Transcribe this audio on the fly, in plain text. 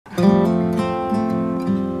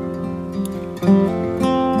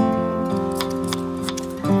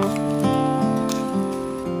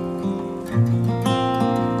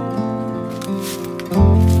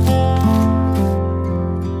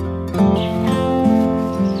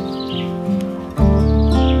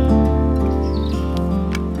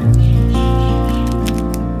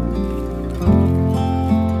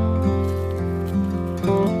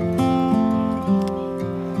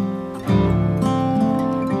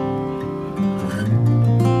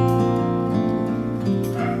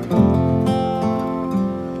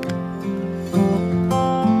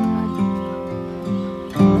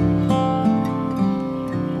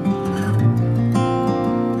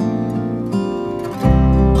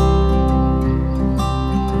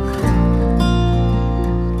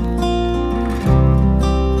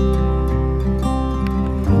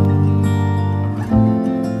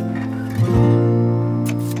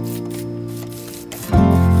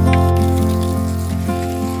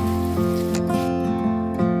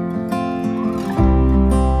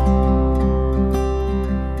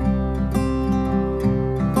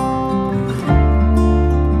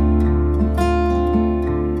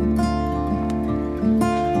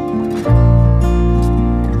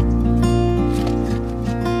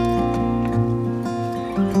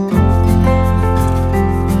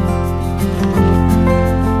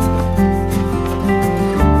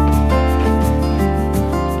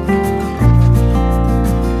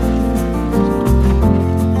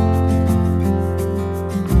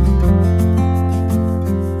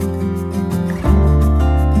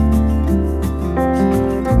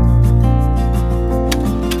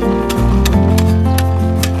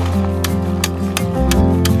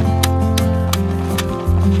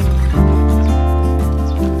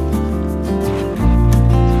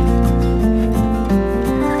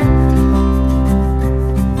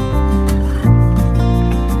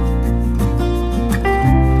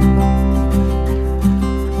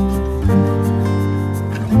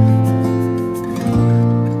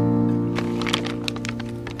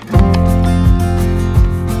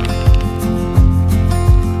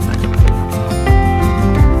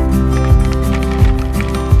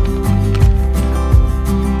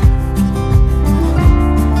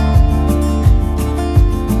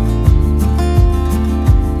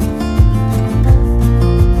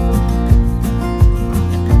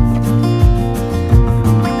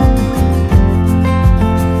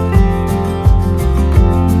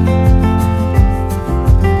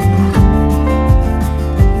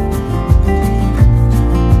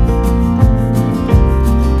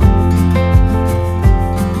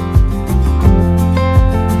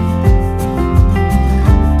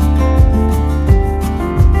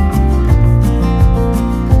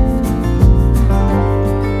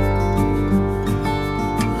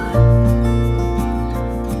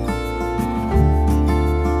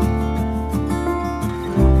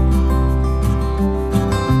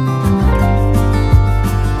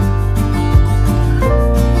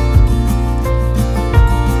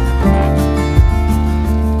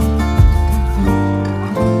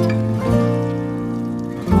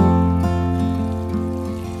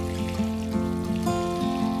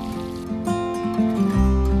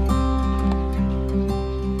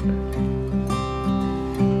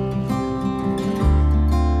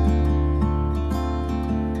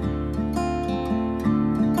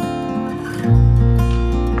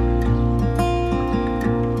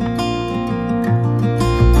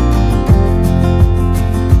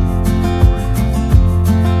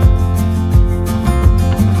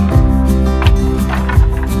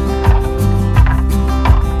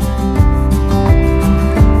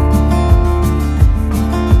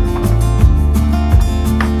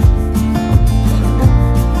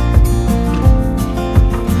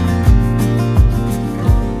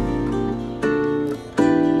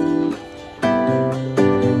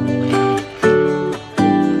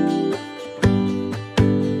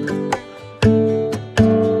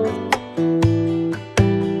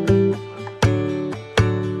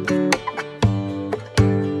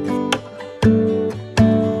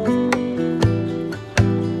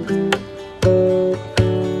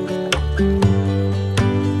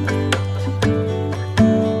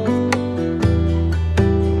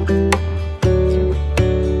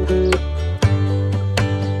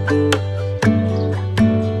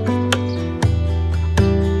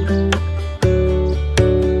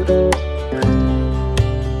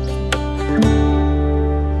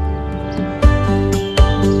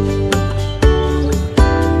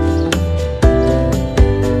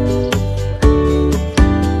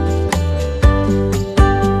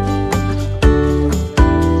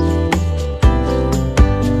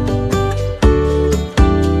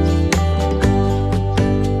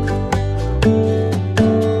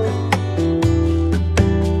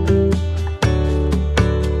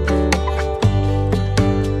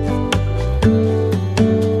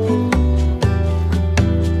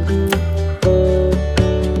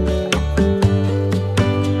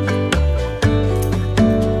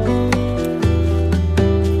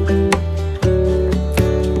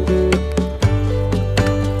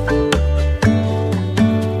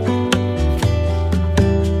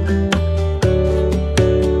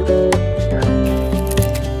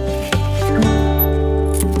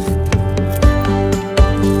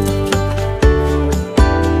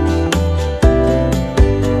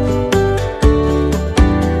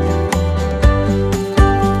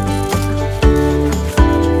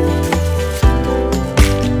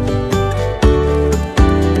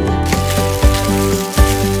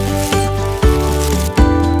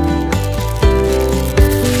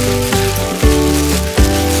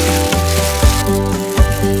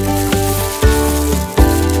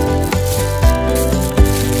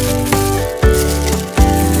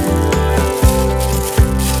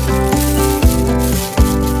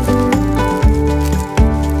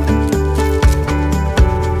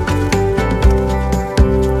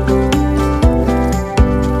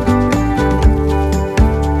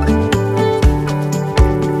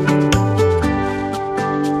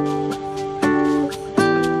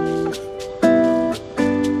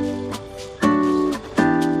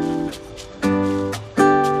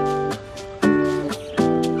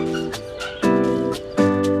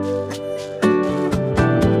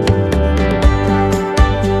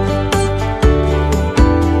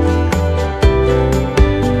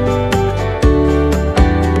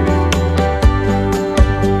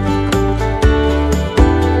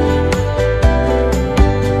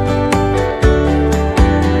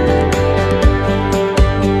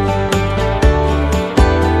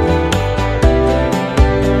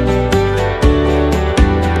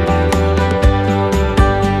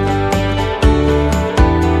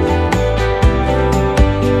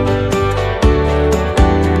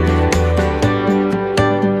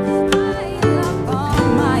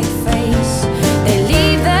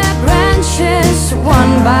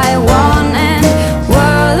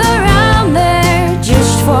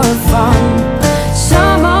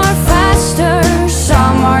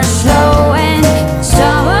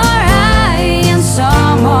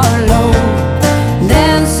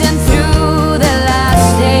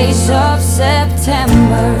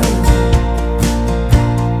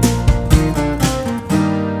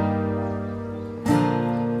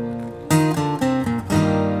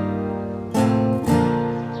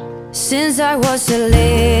since I was a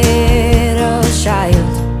little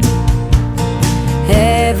child.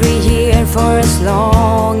 Every year for as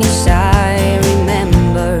long as I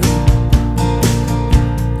remember,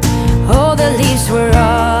 all the leaves were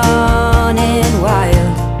running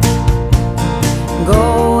wild,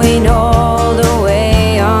 going all the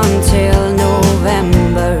way until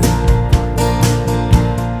November.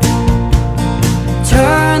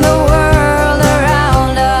 Turn the world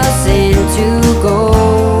around us into gold.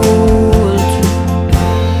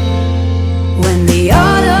 When the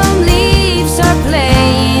autumn leaves are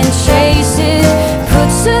playing chase, it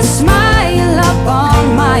puts a smile up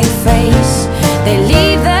on my face. They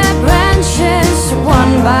leave their branches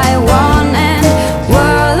one by one and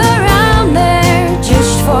whirl around there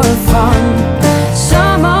just for fun.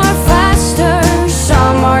 Some are faster,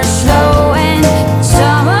 some are slow, and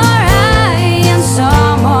some are high and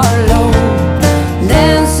some are low,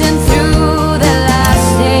 dancing through the last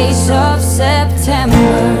days of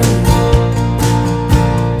September.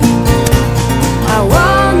 I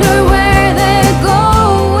wonder where they're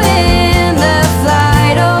going, the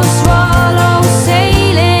flight of swallows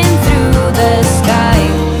sailing through the sky.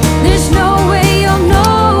 There's no way of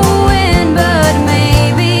knowing, but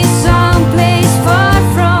maybe someplace far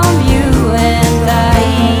from you and I.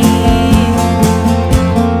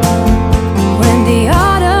 When the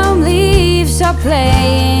autumn leaves are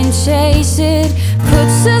playing chase, it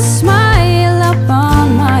puts a smile up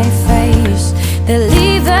on my face. They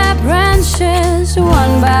leave their branches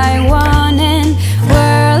one by one and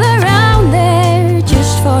whirl around there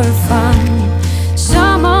just for fun.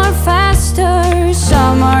 Some are faster,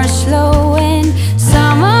 some are slow, and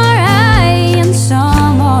some are high and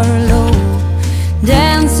some are low,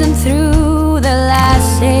 dancing through the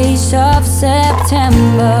last days of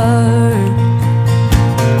September.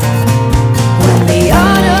 When the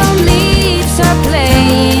autumn leaves are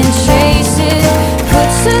playing chase, it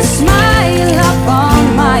puts a smile up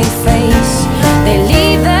on my face. They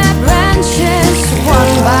leave their branches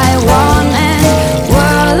one by one and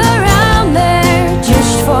whirl around there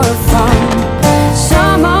just for fun.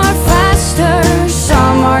 Some are faster,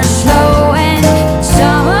 some are slow, and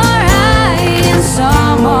some are high and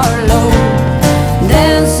some are low,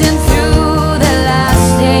 dancing through the last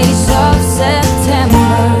days of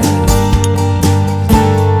September.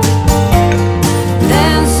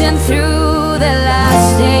 Dancing through the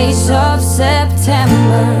last days of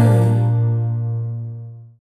September.